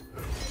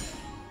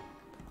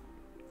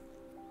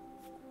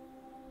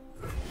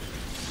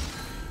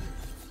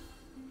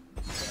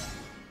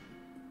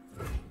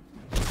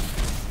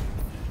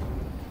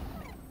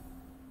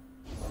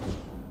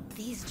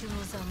 These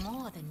jewels are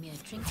more than mere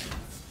trinkets.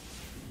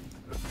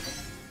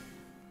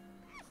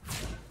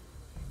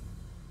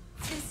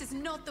 This is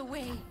not the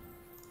way.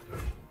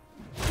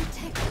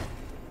 Protect.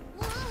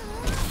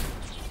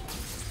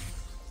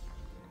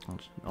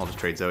 I'll just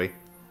trade Zoe.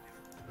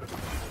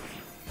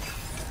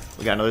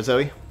 We got another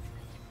Zoe.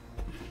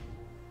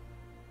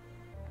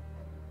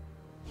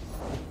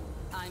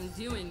 I'm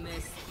doing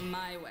this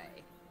my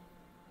way.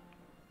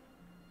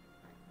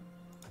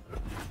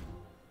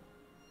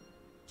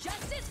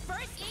 Justice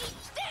first, eat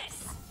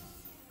this.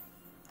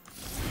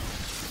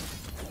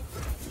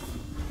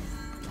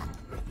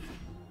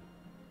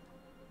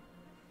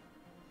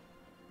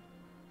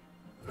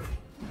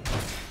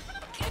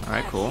 All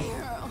right, cool.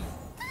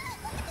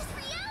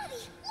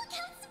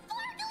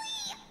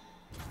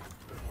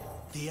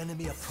 The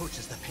enemy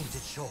approaches the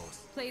painted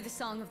shores. Play the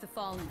Song of the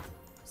Fallen,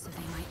 so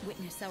they might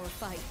witness our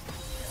fight.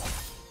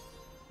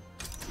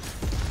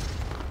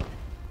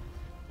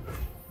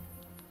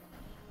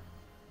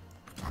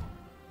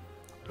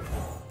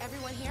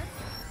 Everyone here?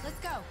 Let's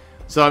go.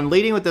 So I'm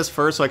leading with this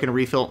first so I can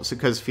refill,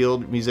 because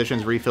Field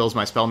Musicians refills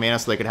my spell mana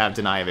so they could have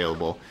Deny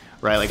available,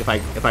 right? Like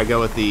if I go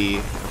with the,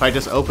 if I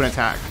just open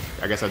attack,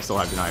 I guess I'd still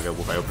have Deny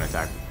available if I open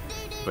attack,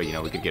 but you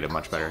know, we could get a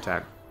much better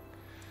attack.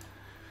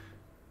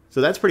 So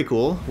that's pretty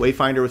cool.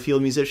 Wayfinder with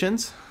Field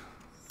Musicians.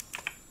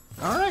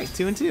 All right,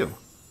 2 and 2.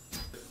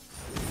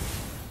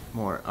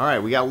 More. All right,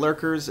 we got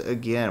Lurkers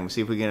again. We'll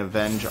see if we can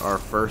avenge our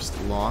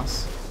first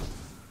loss.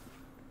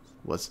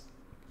 What's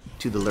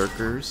to the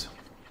Lurkers?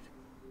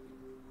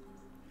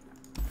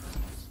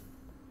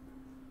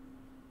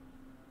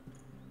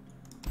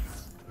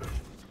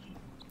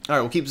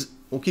 All right,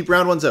 we'll keep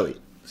round 1 Zoe.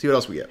 See what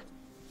else we get.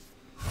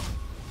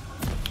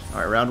 All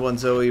right, round 1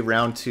 Zoe,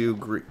 round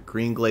 2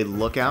 Greenglade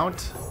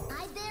Lookout.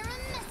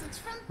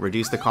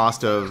 Reduce the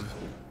cost of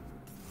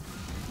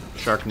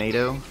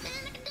Sharknado.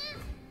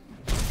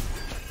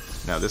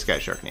 No, this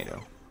guy's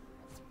Sharknado.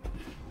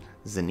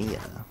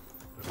 Zinneia.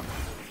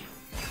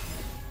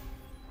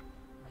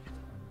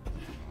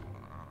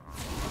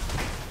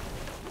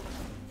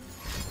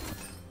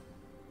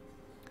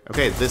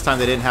 Okay, this time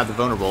they didn't have the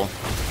vulnerable.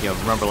 You know,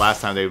 remember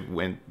last time they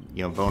went,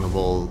 you know,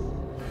 vulnerable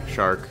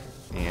Shark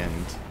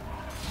and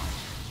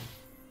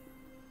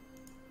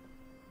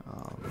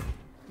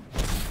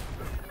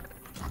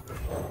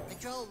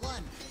Patrol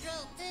 1,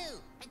 Patrol 2,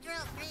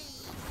 Patrol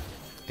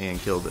 3. and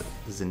killed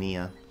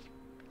Zinneia.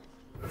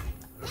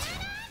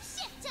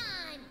 Shift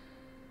time!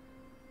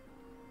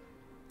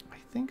 I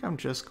think I'm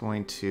just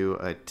going to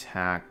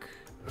attack.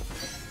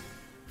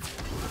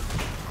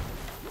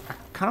 I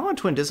kind of want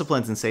Twin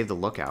Disciplines and save the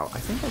Lookout. I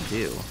think I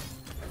do.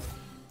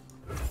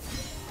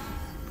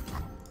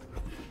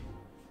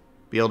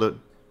 Be able to,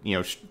 you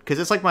know, because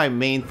it's like my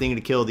main thing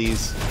to kill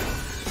these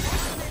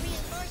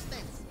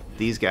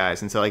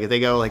guys. And so, like, if they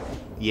go, like,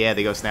 yeah,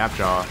 they go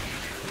Snapjaw.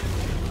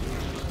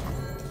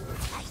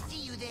 I see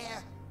you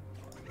there.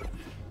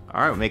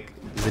 All right, we'll make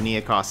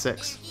Zinneia cost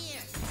 6. Here,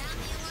 sound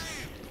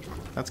the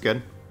alarm. That's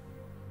good.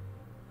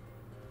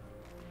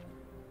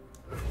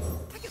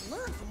 I can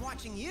learn from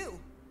watching you.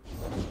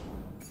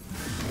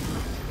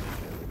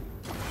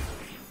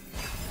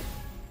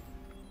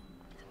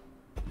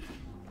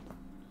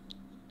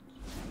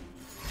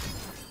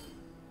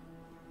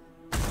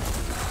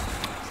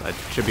 So that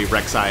should be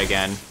Rek'Sai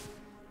again.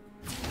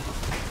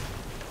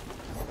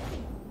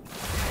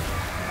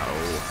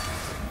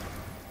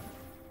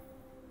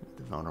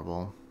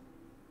 Vulnerable.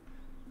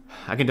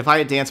 I can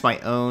Defiant Dance my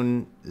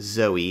own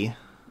Zoe,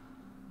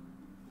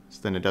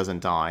 so then it doesn't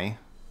die.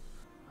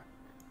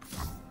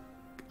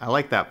 I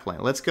like that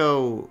plan. Let's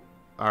go.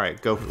 All right,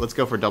 go. Let's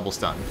go for double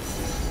stun.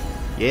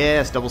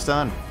 Yes, double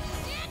stun.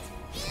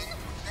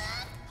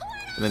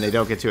 And then they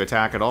don't get to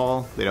attack at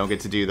all. They don't get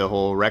to do the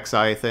whole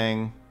Rek'Sai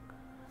thing.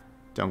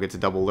 Don't get to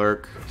double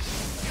lurk.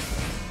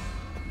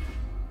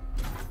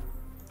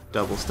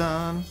 Double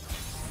stun.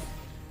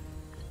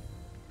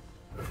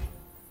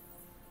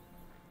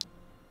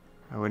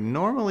 I would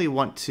normally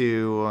want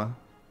to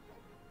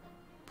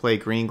play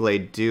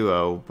Greenglade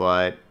Duo,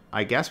 but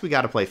I guess we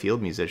got to play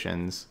Field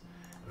Musicians.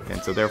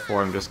 And so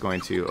therefore I'm just going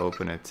to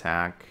open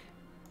attack.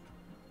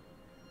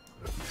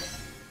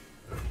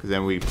 Because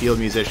then we Field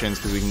Musicians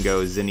because we can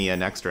go Zinneia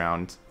next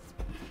round.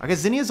 I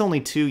guess Zinnia's only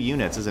 2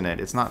 units, isn't it?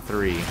 It's not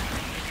 3.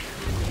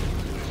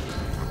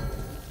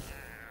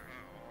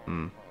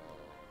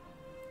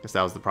 Guess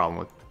that was the problem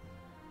with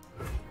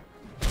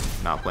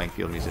not playing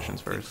Field Musicians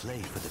first.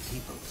 Play for the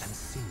people and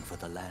sing for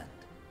the land.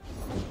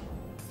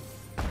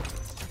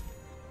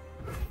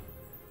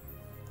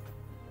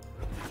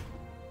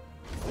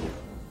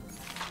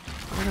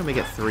 We're gonna make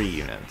it 3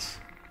 units.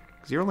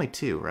 Because you're only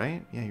 2,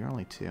 right? Yeah, you're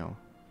only 2.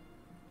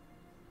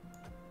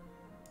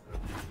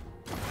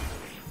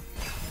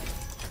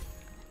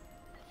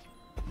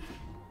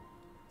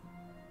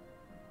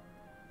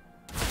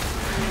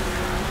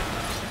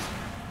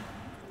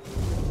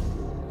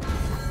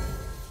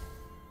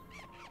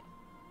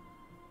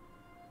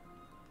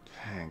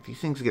 Dang, these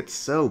things get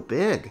so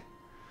big.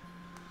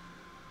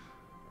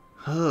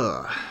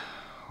 Ugh.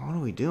 What are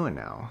we doing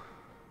now?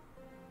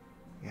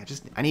 Yeah,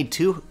 I need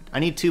two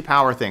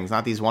power things,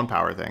 not these 1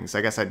 power things. I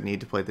guess I'd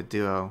need to play the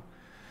duo.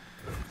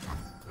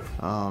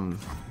 Man,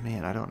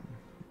 I don't.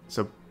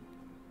 So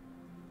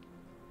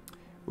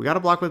we got to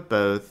block with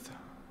both.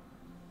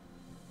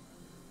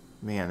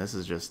 Man, this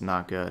is just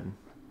not good.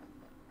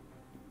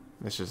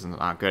 This is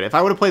not good. If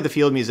I would have played the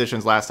field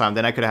musicians last time,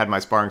 then I could have had my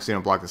sparring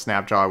student block the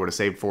Snapjaw. I would have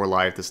saved 4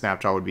 life. The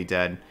Snapjaw would be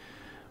dead.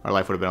 Our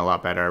life would have been a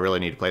lot better. I really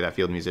need to play that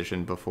field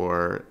musician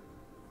before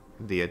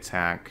the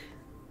attack.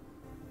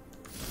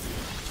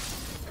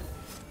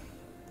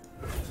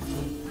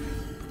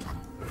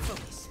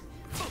 Focus.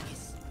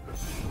 Focus.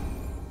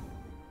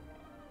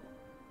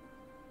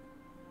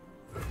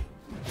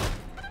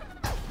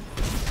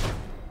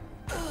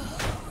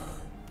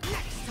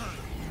 Next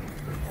time.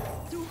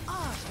 To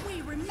us,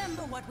 we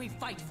remember what we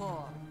fight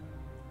for.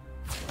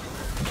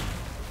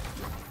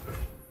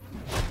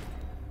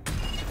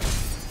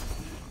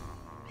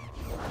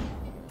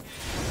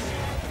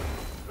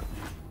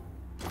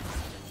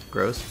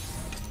 Gross.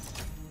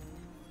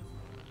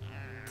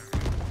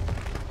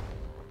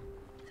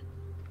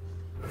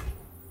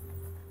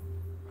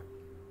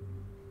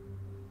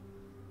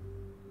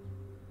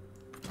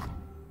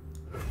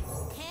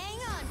 Hang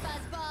on,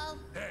 Buzzball.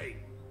 Hey!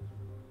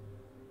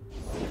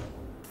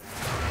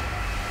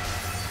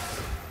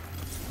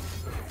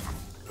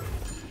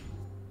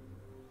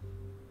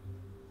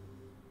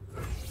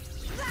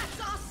 That's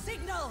our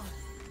signal.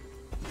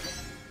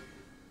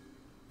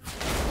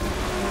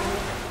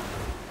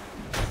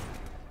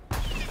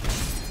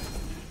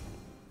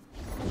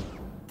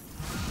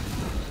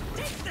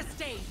 Take the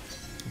stage.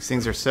 These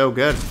things are so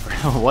good.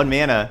 1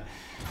 mana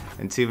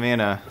and 2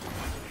 mana.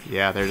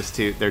 Yeah, they're just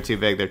too. They're too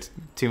big. They're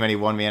too many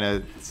 1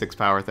 mana 6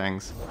 power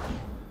things.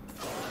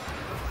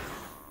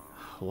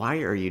 Why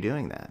are you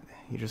doing that?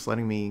 You're just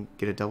letting me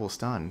get a double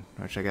stun,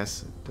 which I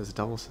guess does a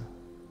double.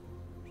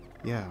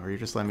 Yeah, or you're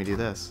just letting me do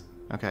this.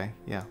 Okay,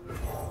 yeah.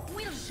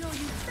 We'll show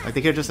you Like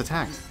they could have just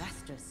attacked.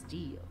 faster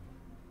steel.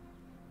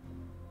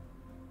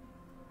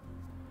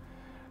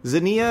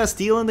 Zinneia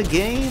stealing the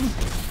game.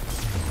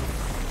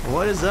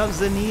 What is up,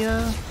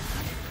 Zinneia?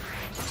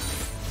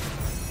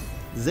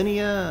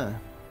 Zinneia.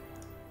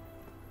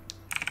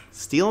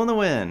 Stealing the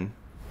win.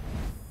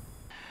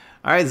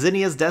 Alright,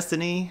 Zinnia's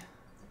Destiny.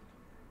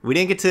 We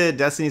didn't get to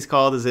Destiny's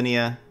Call to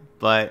Zinneia,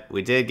 but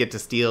we did get to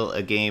steal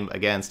a game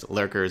against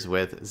Lurkers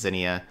with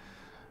Zinneia.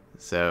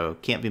 So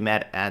can't be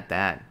mad at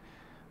that.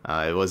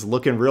 It was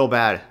looking real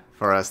bad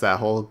for us that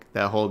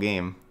whole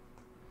game.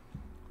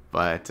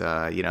 But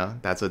you know,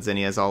 that's what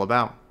Zinneia is all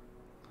about.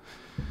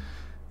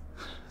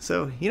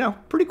 So, you know,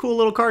 pretty cool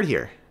little card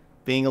here.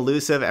 Being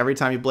elusive every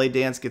time you Blade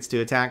Dance gets to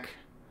attack.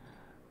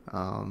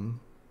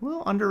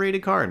 Well,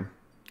 underrated card.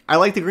 I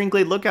like the Green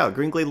Glade Lookout.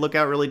 Green Glade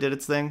Lookout really did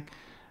its thing.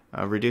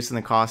 Reducing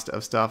the cost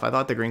of stuff. I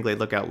thought the Green Glade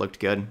Lookout looked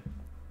good.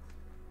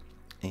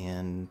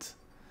 And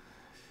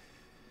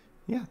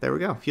yeah, there we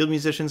go. Field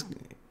Musicians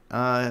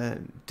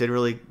did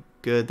really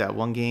good that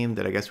one game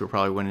that I guess we were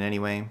probably winning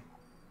anyway.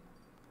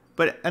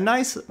 But a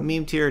nice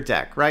meme tier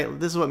deck, right?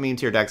 This is what meme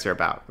tier decks are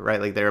about,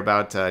 right? Like they're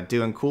about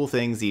doing cool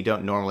things that you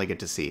don't normally get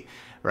to see,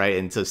 right?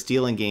 And so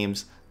stealing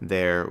games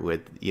there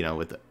with, you know,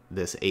 with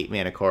this 8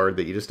 mana card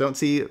that you just don't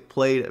see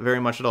played very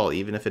much at all,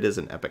 even if it is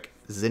an epic.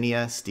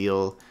 Zinneia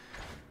Steel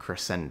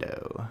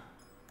Crescendo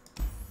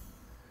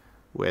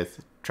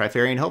with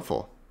Trifarian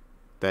Hopeful.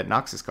 That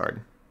Noxus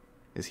card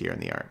is here in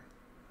the art.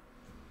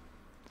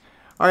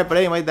 Alright, but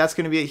anyway, that's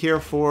going to be it here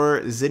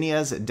for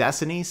Zinneia's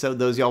Destiny. So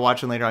those y'all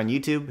watching later on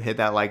YouTube, hit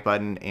that like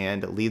button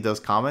and leave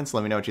those comments.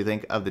 Let me know what you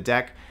think of the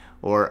deck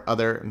or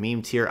other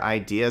meme tier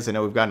ideas. I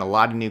know we've gotten a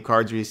lot of new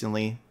cards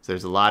recently, so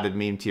there's a lot of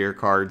meme tier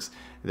cards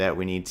that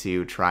we need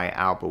to try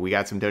out, but we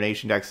got some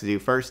donation decks to do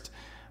first,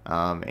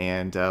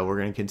 and we're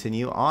going to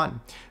continue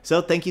on.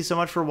 So thank you so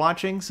much for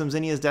watching some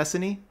Zinneia's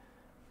Destiny,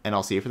 and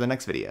I'll see you for the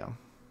next video.